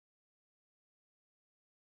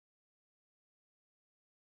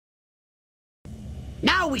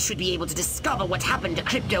Now we should be able to discover what happened to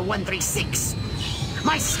Crypto-136.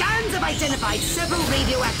 My scans have identified several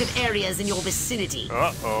radioactive areas in your vicinity.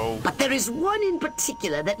 Uh-oh. But there is one in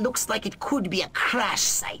particular that looks like it could be a crash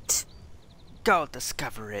site. Go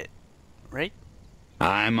discover it, right?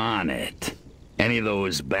 I'm on it. Any of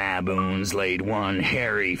those baboons laid one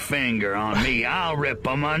hairy finger on me, I'll rip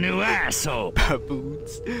them a new asshole.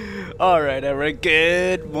 Baboons. Alright.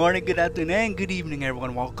 Good morning, good afternoon, good evening,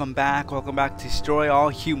 everyone. Welcome back to Destroy All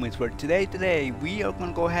Humans, where today we are going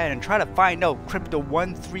to go ahead and try to find out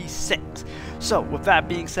Crypto-136. So, with that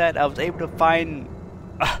being said, I was able to find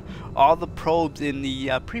all the probes in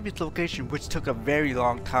the previous location, which took a very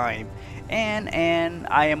long time. And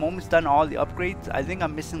I am almost done all the upgrades. I think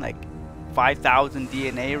I'm missing like 5,000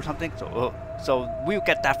 DNA or something, so we'll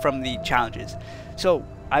get that from the challenges. So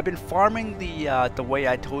I've been farming the way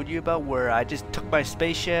I told you about, where I just took my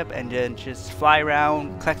spaceship and then just fly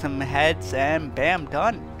around, collect some heads, and bam,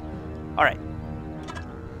 done. All right.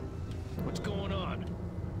 What's going on?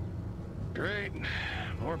 Great,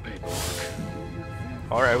 more paperwork.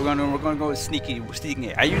 All right, we're gonna go sneaky.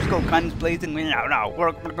 I used to go guns blazing. No,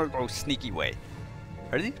 we're gonna go sneaky way.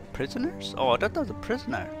 Are these prisoners? Oh, I thought that was a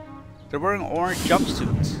prisoner. They're wearing orange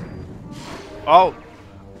jumpsuits. Oh,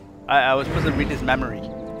 I was supposed to read his memory.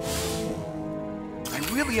 I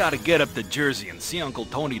really ought to get up to Jersey and see Uncle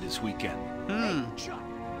Tony this weekend.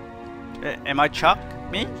 Am I Chuck?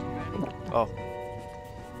 Me? Oh.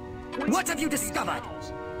 What have you discovered?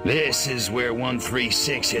 This is where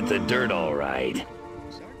 136 hit the dirt, all right.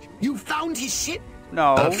 You found his ship?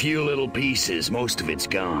 No. A few little pieces, most of it's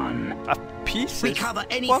gone. A piece? Recover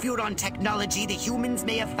any Furon technology the humans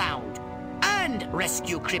may have found. And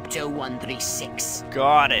rescue Crypto-136.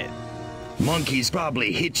 Got it. Monkeys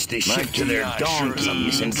probably hitched the ship to their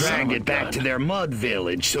donkeys and dragged it back to their mud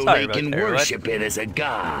village so they can worship it as a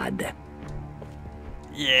god.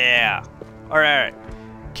 Yeah. Alright.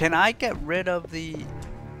 Can I get rid of the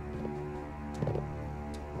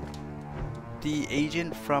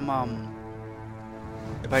agent from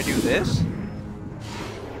if I do this?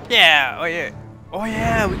 Yeah. Oh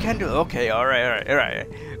yeah, we can do it. Okay, alright.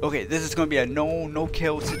 Okay, this is gonna be a no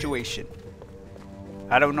kill situation.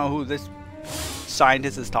 I don't know who this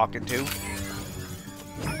scientist is talking to.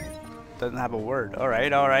 Doesn't have a word.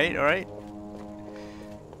 Alright.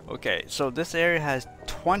 Okay, so this area has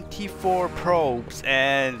 24 probes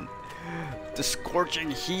and the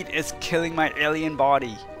scorching heat is killing my alien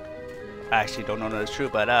body. I actually don't know if that's true,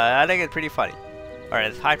 but I think it's pretty funny. Alright,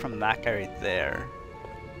 let's hide from that guy right there.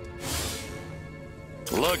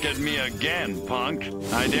 Look at me again, punk.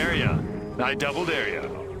 I dare ya. I double dare ya.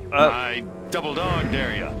 I double dog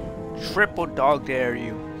dare ya. Triple dog dare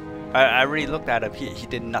you. I already looked at him. He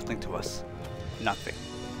did nothing to us. Nothing.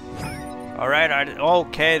 Alright.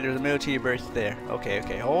 Okay, there's a military base there. Okay.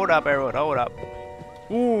 Hold up, everyone. Hold up.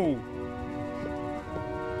 Ooh.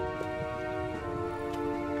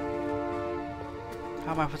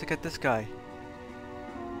 How am I supposed to get this guy?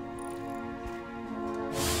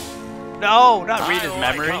 No, not read his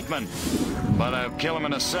memory. Huffman, but I'll kill him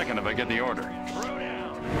in a second if I get the order.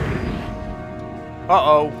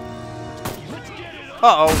 Uh-oh.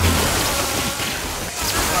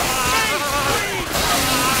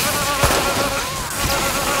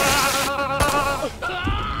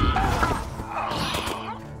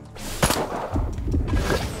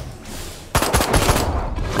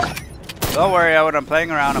 Don't worry, I'm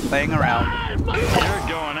playing around. You're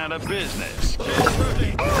going out of business.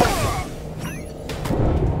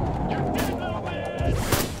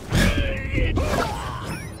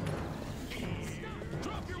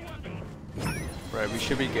 Right, we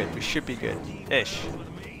should be good. Ish.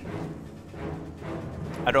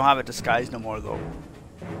 I don't have a disguise no more though.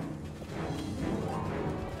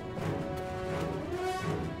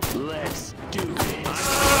 Let's do this.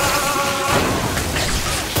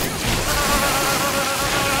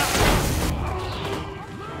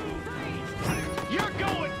 You're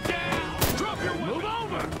going down! Drop your move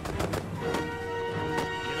over!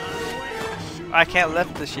 I can't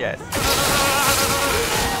lift this yet.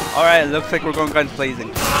 Alright, looks like we're going guns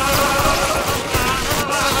blazing.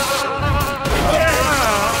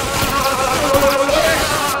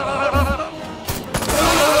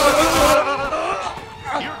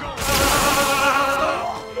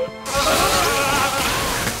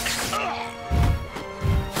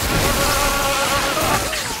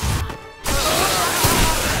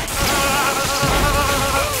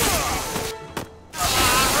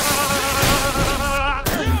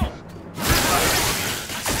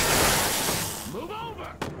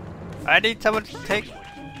 I need someone to take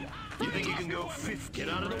You think you can go 50? Get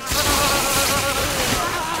out of the way.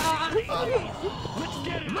 Let's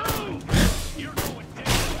get it. Move. You're going down.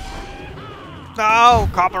 No,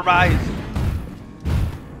 compromise.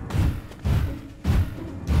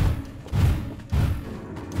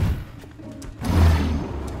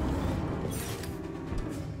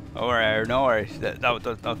 Alright, no worries. That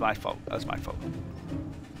was my fault. That was my fault.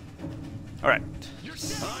 Alright.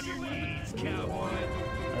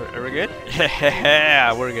 Are we good?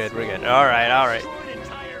 Yeah, we're good. We're good. Alright, alright.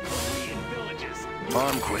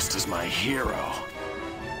 Armquist is my hero.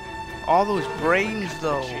 All those brains,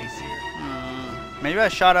 though. Maybe I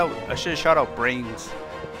should have shot out brains.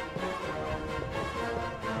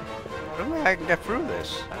 I don't think I can get through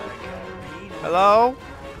this. Hello?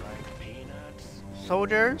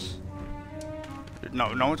 Soldiers?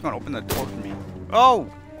 No, no one's gonna open the door for me. Oh!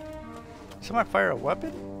 Somebody fire a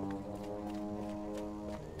weapon?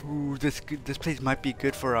 Ooh, this place might be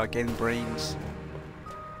good for getting brains.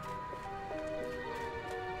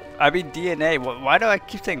 I mean DNA. Why do I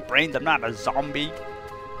keep saying brains? I'm not a zombie.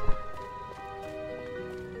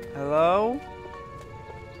 Hello?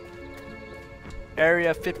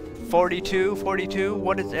 Area 42? 42?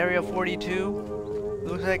 What is Area 42?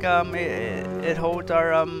 Looks like it holds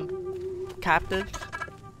our captives.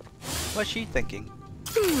 What's she thinking?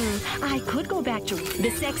 I could go back to the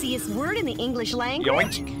sexiest word in the English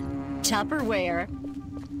language. Yoink. Tupperware.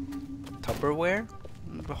 Tupperware?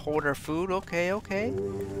 Hold our food. Okay, okay.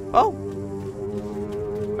 Oh!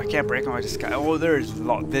 I can't break on this guy. Oh, there's a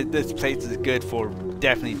lot. This place is good for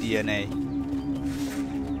definitely DNA.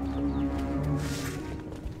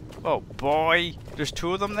 Oh boy, there's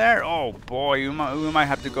two of them there. Oh boy, we might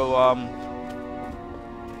have to go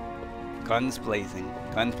guns blazing,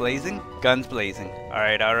 guns blazing, guns blazing. All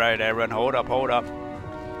right, everyone, hold up, hold up.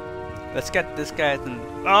 Let's get this guy.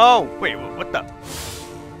 Oh wait, what the?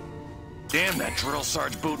 Damn, that drill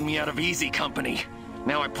sarge booted me out of easy company.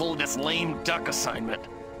 Now I pulled this lame duck assignment.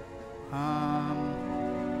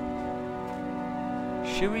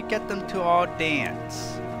 Should we get them to all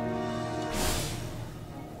dance?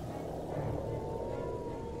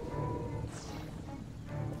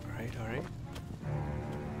 Alright.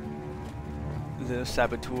 Little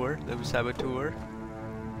saboteur.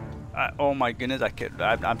 Oh my goodness,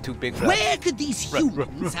 I'm too big for that. Where could these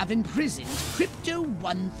humans have imprisoned Crypto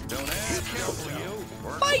 136?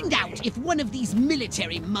 Find out if one of these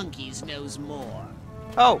military monkeys knows more.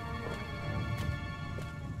 Oh!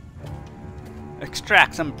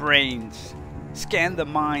 Extract some brains. Scan the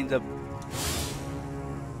minds of...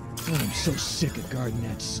 Oh, I'm so sick of guarding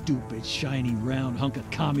that stupid, shiny, round hunk of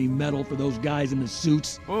commie metal for those guys in the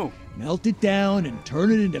suits. Ooh. Melt it down and turn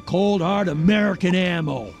it into cold, hard American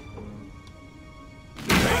ammo.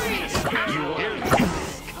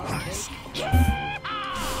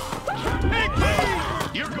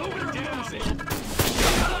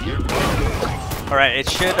 Alright, it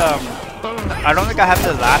should, I don't think I have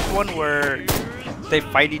the last one where they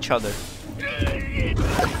fight each other.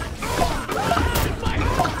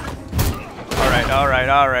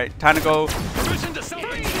 Alright. Time to go.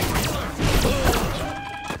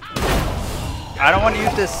 I don't want to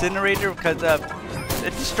use the incinerator because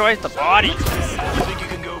it destroys the body. You think you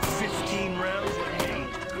can go 15 rounds?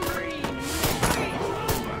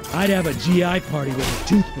 I'd have a GI party with a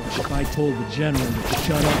toothbrush if I told the general to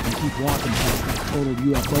shut up and keep walking past that total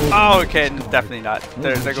UFO. Oh, okay, definitely not.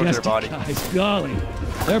 There goes their body. Guys, golly,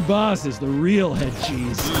 their boss is the real head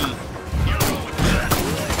cheese.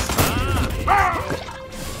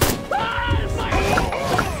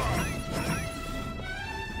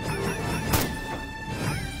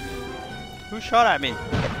 Who shot at me?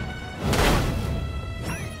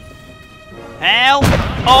 Help!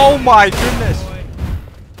 Oh my goodness!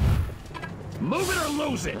 Move it or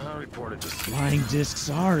lose it! I reported this. Flying discs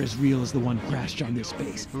are as real as the one crashed on this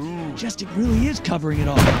base. Ooh. Just it really is covering it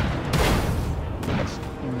all.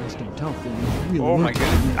 Don't tell things. Oh my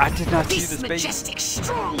goodness! I did not see this This base. majestic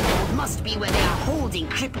stronghold must be where they are holding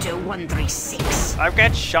Crypto 136. I've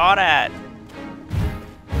got shot at.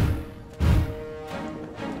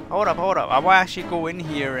 Hold up. I will actually go in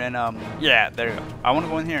here and yeah, there you go. I want to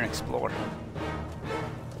go in here and explore.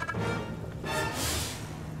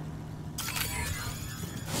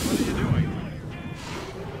 What are you doing?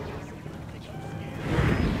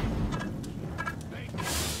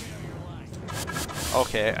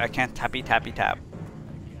 Okay, I can't tappy tap.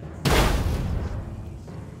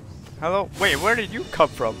 Hello? Wait, where did you come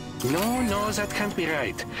from? No, that can't be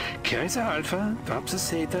right. Kaiser Alpha drops a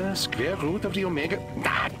theta, square root of the omega.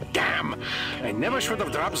 Ah, damn! I never should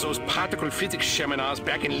have dropped those particle physics seminars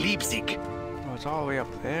back in Leipzig. Oh, it's all the way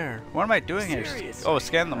up there. What am I doing here? Oh,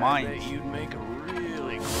 scan the mines. You'd make a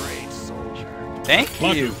really great soldier. Thank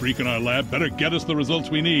you. Freak in our lab better get us the results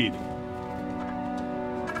we need.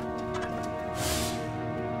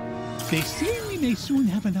 They say we may soon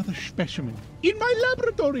have another specimen in my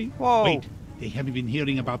laboratory. Whoa. Wait, they haven't been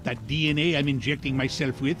hearing about that DNA I'm injecting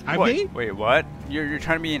myself with, have What? they? Wait, what? You're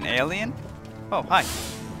trying to be an alien? Oh, hi.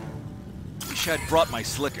 Wish I'd brought my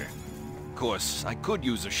slicker. Of course, I could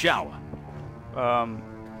use a shower.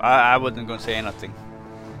 I wasn't gonna say anything.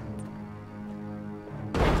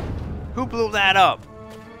 Who blew that up?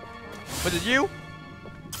 Was it you?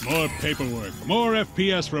 More paperwork, more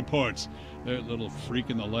FPS reports. That little freak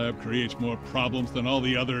in the lab creates more problems than all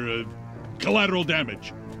the other collateral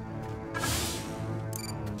damage.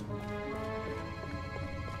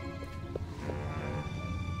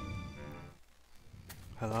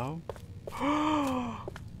 Hello?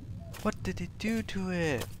 What did it do to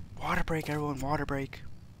it? Water break, everyone, water break.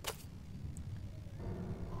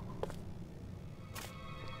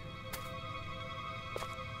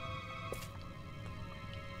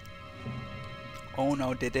 Oh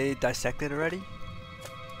no, did they dissect it already?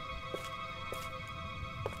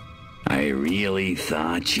 I really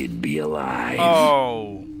thought you'd be alive.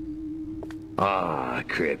 Oh. Ah,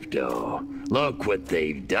 Crypto. Look what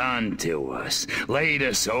they've done to us. Laid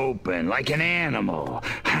us open like an animal.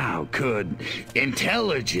 How could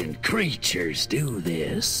intelligent creatures do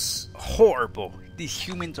this? Horrible. These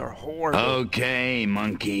humans are horrible. Okay,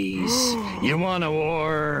 monkeys. You want a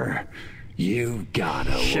war? You got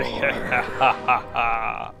a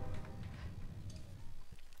war.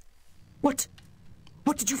 What?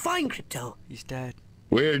 What did you find, Crypto? He's dead.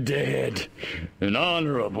 We're dead. An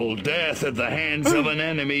honorable death at the hands of an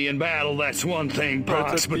enemy in battle, that's one thing,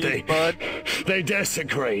 Pox, but they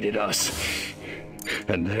desecrated us.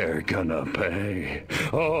 And they're gonna pay.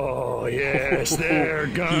 Oh, yes, they're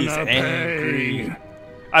gonna pay. Angry.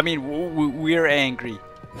 I mean, we're angry.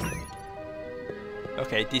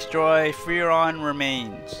 Okay, destroy Freon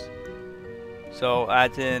remains. So,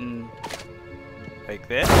 as in, like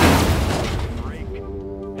this.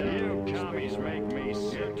 You commies make me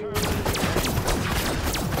sick. You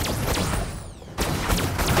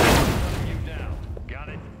down. Got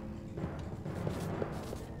it?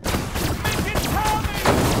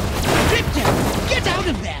 Crypto, get out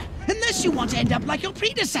of there! Unless you want to end up like your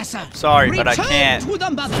predecessor. Sorry, but I can't. Return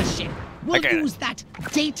to the mothership. We'll Okay. use that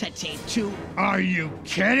data tape to... Are you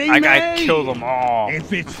kidding I me? gotta kill them all.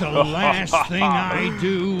 If it's the last thing I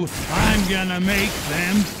do, I'm gonna make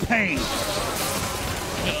them pay.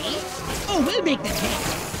 Pay? Oh, we'll make them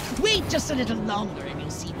pay. Wait just a little longer and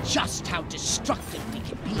you'll see just how destructive we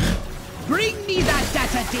can be. Bring me that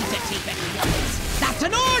data tape at once. That's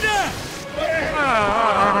an order!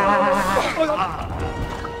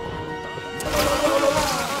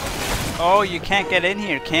 Oh, you can't get in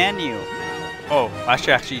here, can you? Oh, I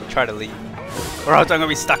should actually try to leave. Or else I'm gonna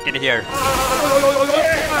be stuck in here.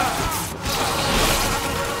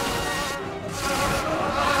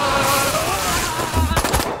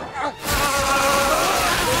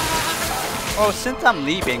 Oh, since I'm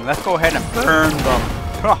leaving, let's go ahead and burn them.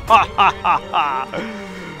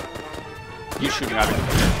 You shoot me out of here.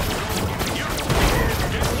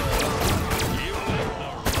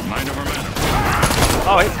 Mind over matter.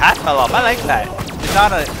 Oh, his hat fell off. I like that. It's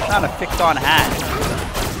not a fixed-on hat.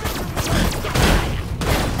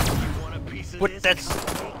 What? That's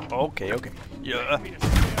okay. Okay. Yeah.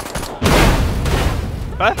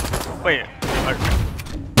 What? Wait.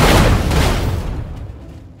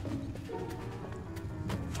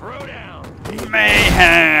 Throw down.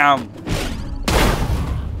 Mayhem.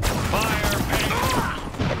 Fire paint.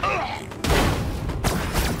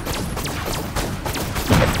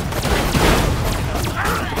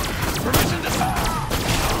 Permission to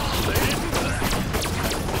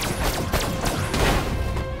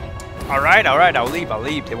All right. I'll leave.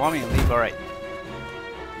 They want me to leave. All right.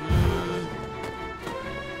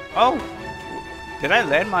 Oh, did I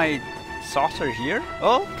land my saucer here?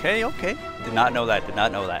 Okay. Did not know that.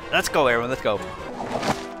 Let's go, everyone. Let's go.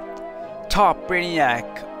 Top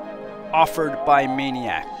Brainiac offered by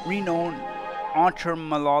Maniac. Renowned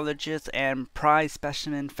entomologist and prize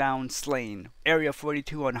specimen found slain. Area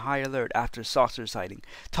 42 on high alert after saucer sighting.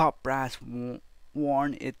 Top brass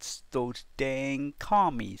warn it's those dang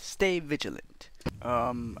commies. Stay vigilant.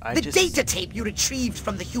 The data tape you retrieved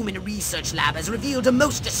from the Human Research Lab has revealed a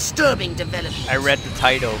most disturbing development. I read the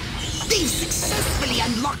title. They've successfully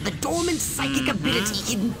unlocked the dormant psychic ability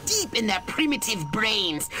hidden deep in their primitive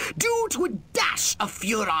brains due to a dash of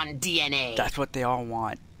Furon DNA. That's what they all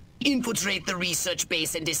want. Infiltrate the research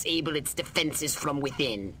base and disable its defenses from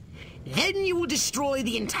within. Then you will destroy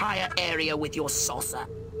the entire area with your saucer.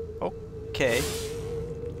 Okay.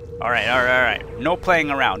 Alright, alright, alright. No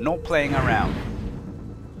playing around. No playing around.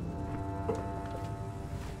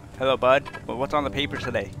 Hello, bud. What's on the papers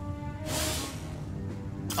today?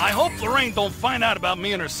 I hope Lorraine don't find out about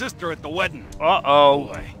me and her sister at the wedding. Uh-oh.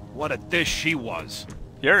 Boy, what a dish she was.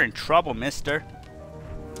 You're in trouble, mister.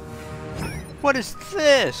 What is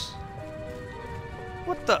this?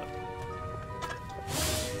 What the?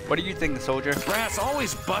 What do you think, soldier? Brass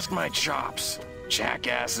always bust my chops,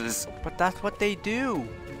 jackasses. But that's what they do,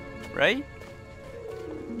 right?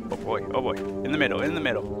 Oh boy, oh boy. In the middle, in the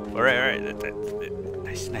middle. Alright, alright.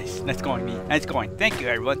 Nice, nice. Nice going, me. Nice going. Thank you,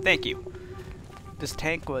 everyone. Thank you. This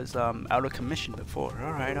tank was out of commission before.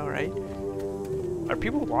 Alright, alright. Are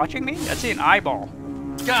people watching me? I see an eyeball.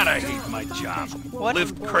 God, I hate my job. What?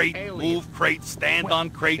 Lift crate, move crate, stand on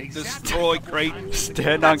crate, destroy crate.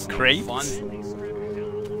 Stand on crate? Fun.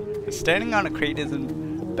 Standing on a crate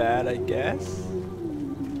isn't bad, I guess.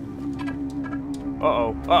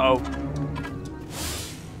 Uh-oh, uh-oh.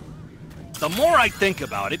 The more I think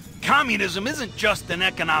about it, communism isn't just an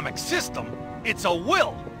economic system. It's a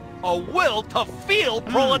will to feel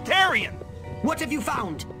proletarian. What have you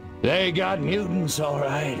found? They got mutants, all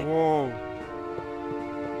right. Whoa.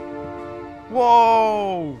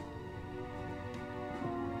 Whoa!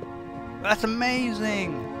 That's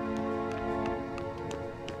amazing!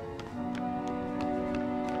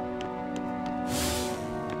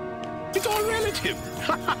 It's all relative.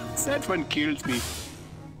 That one kills me.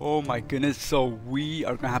 Oh my goodness, so we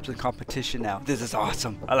are gonna have some competition now. This is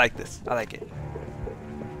awesome. I like this. I like it.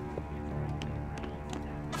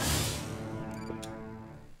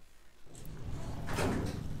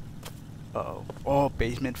 Uh-oh. Oh,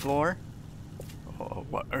 basement floor? Oh,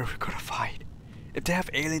 what are we gonna find? If they have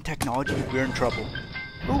alien technology, we're in trouble.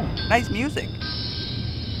 Ooh, nice music.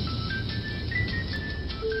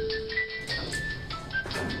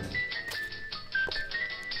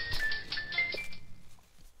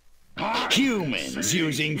 Humans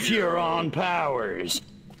using Furon powers.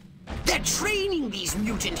 They're training these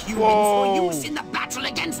mutant humans Whoa. for use in the battle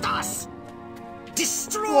against us.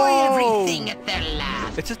 Destroy Whoa. everything at their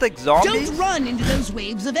lab. It's just like zombies? Don't run into those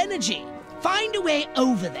waves of energy. Find a way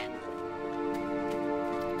over them.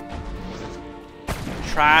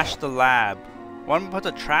 Trash the lab. Why don't we put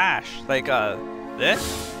the trash? Like,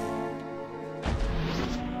 this?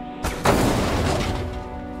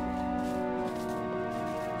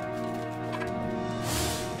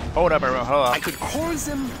 Hold up, everyone, hold up. I could call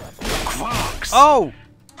them quarks. Oh!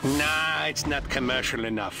 Nah, it's not commercial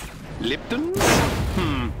enough. Liptons?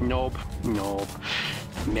 Nope, nope.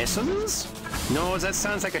 Messons? No, that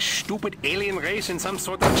sounds like a stupid alien race in some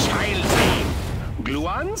sort of child game.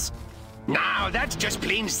 Gluons? No, that's just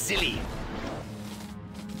plain silly.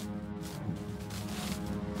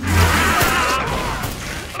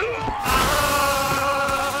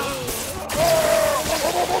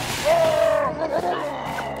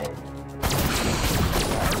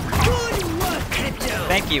 Good work, Crypto.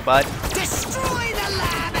 Thank you, bud. Destroy the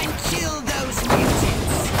lab and kill those mutants.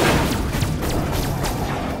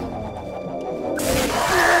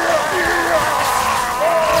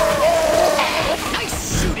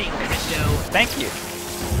 Nice shooting, Crypto. Thank you.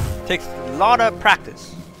 Takes a lot of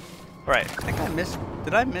practice. Alright, I think I missed...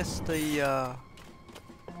 Did I miss the,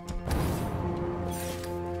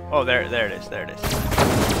 Oh, there it is, there it is.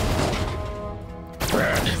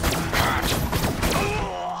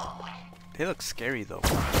 They look scary, though.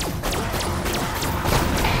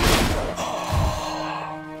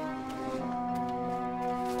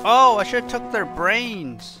 Oh, I should have took their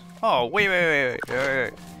brains. Oh, wait.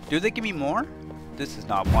 Do they give me more? This is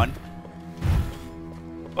not one.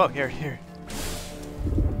 Oh, here.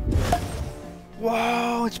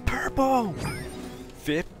 Whoa, it's purple.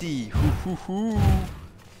 50. Hoo.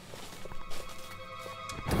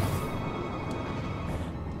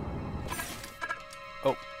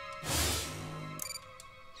 Oh.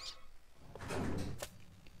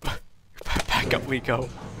 Back up we go.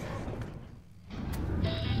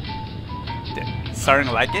 Starting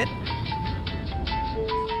to like it?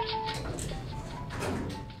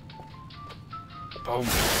 Boom.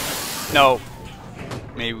 No.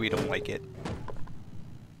 Maybe we don't like it.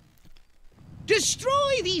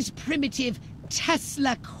 Destroy these primitive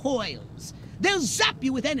Tesla coils. They'll zap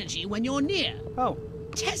you with energy when you're near. Oh.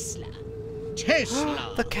 Tesla.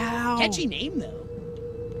 The cow. Catchy name, though.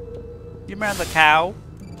 You remember the cow?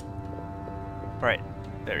 Right.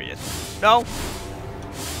 There he is. No.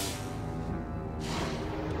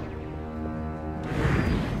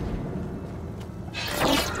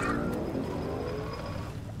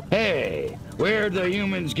 Hey, we're Where'd the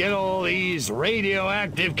humans get all these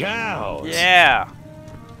radioactive cows? Yeah.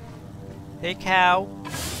 Hey, cow.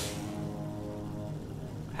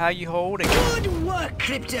 How you holding? Good work,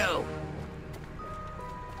 Crypto.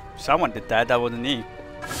 Someone did that. That wasn't me.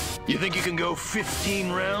 You think you can go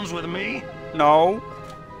 15 rounds with me? No.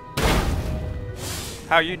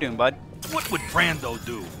 How you doing, bud? What would Brando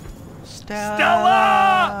do?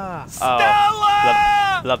 Stella!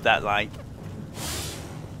 Stella! Love that line.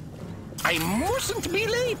 I mustn't be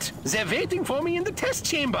late. They're waiting for me in the test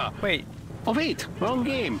chamber. Wait. Oh wait, wrong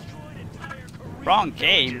game. Wrong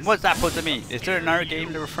game? What's that supposed to mean? Is there another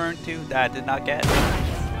game they're referring to that I did not get?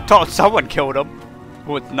 Thought someone killed him.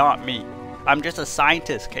 Well, it's not me. I'm just a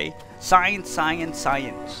scientist, okay? Science, science,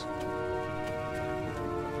 science.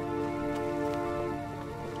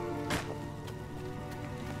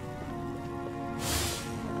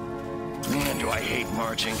 Man, do I hate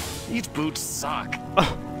marching. These boots suck.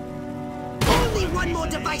 Only one more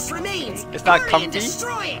device remains. It's not Hurry comfy? and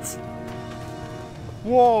destroy it.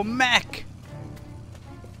 Whoa, mech!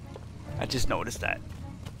 I just noticed that.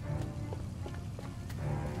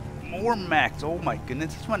 More mechs. Oh my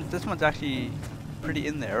goodness, this one's actually pretty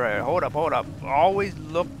in there. All right, hold up. Always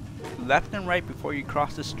look left and right before you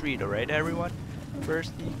cross the street. All right, everyone.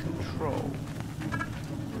 First, the control.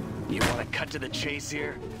 You want to cut to the chase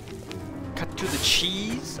here? Cut to the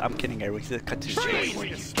cheese. I'm kidding, everyone. Said cut to the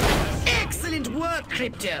cheese. Excellent work,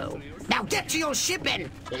 Crypto. Now get to your ship and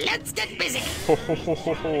let's get busy. Ho ho ho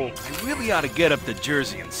ho ho. I really ought to get up to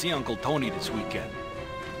Jersey and see Uncle Tony this weekend.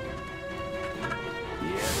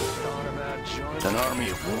 An army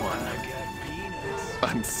of one.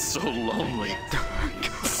 I'm so lonely.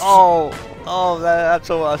 I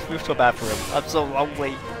feel so bad for him. I'm so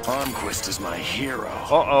lonely. Armquist is my hero.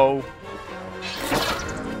 Uh-oh.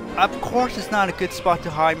 Of course it's not a good spot to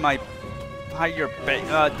hide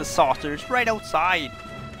the saucers right outside.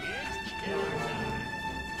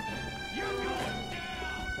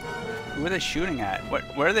 Who are they shooting at?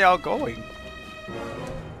 Where are they all going?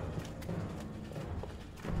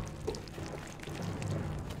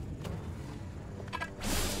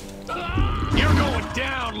 You're going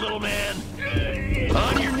down, little man.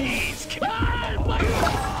 On your knees.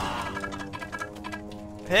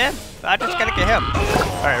 Him? I just gotta get him.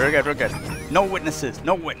 Alright, we're good. No witnesses.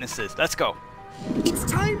 Let's go. It's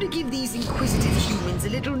time to give these inquisitive humans a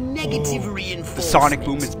little negative reinforcement. The sonic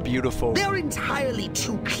boom is beautiful. They're entirely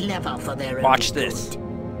too clever for their own Watch good. this.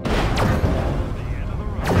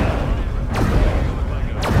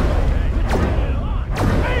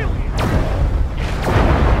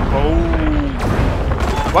 Oh.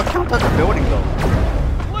 What counts as a building though?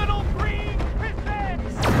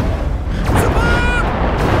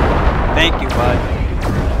 Thank you, bud.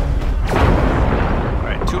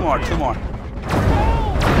 Alright, two more.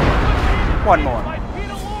 One more.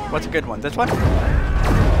 What's a good one? This one?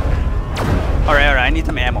 Alright, I need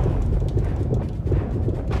some ammo.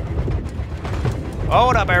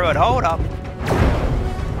 Hold up, everyone, hold up.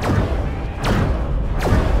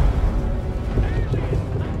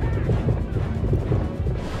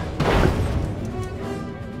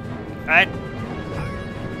 Alright.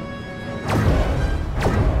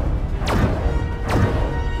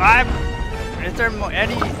 Is there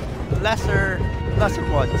any lesser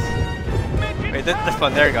ones? Wait, this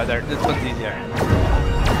one, there you go, this one's easier.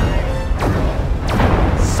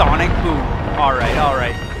 Sonic boom.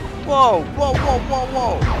 Alright. Whoa.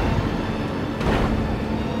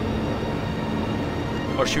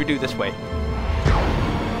 Or should we do this way?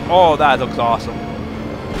 Oh, that looks awesome.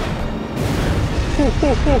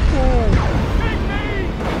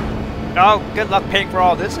 Oh, good luck paying for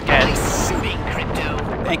all this again. Nice shooting, Crypto.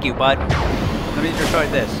 Thank you, bud. Let me destroy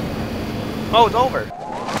this. Oh, it's over.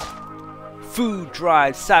 Food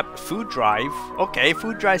drive sabotage.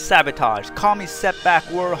 Commie setback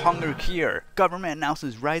world hunger here. Government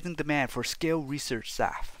announces rising demand for skilled research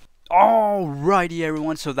staff. Alrighty,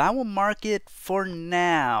 everyone. So that will mark it for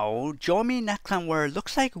now. Join me next time where it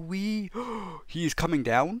looks like he's coming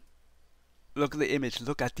down. Look at the image.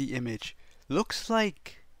 Looks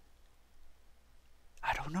like,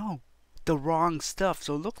 I don't know, the wrong stuff.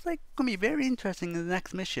 So it looks like it's gonna be very interesting in the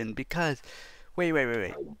next mission because wait.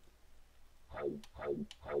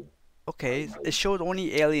 Okay, it showed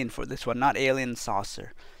only alien for this one, not alien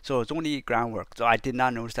saucer. So it's only groundwork. So I did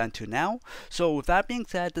not notice that until now. So with that being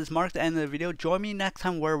said, this marks the end of the video. Join me next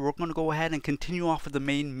time where we're gonna go ahead and continue off with the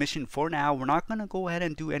main mission. For now, we're not gonna go ahead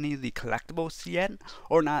and do any of the collectibles yet,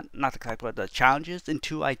 or not the collectibles, the challenges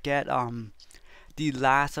until I get the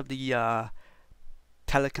last of the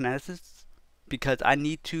telekineticists, because I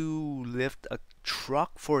need to lift a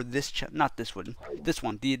truck for this not this one,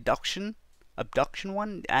 the induction abduction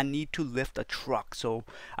one, I need to lift a truck. So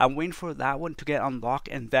I'm waiting for that one to get unlocked,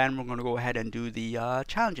 and then we're gonna go ahead and do the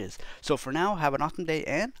challenges. So for now, have an awesome day,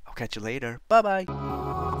 and I'll catch you later. Bye bye.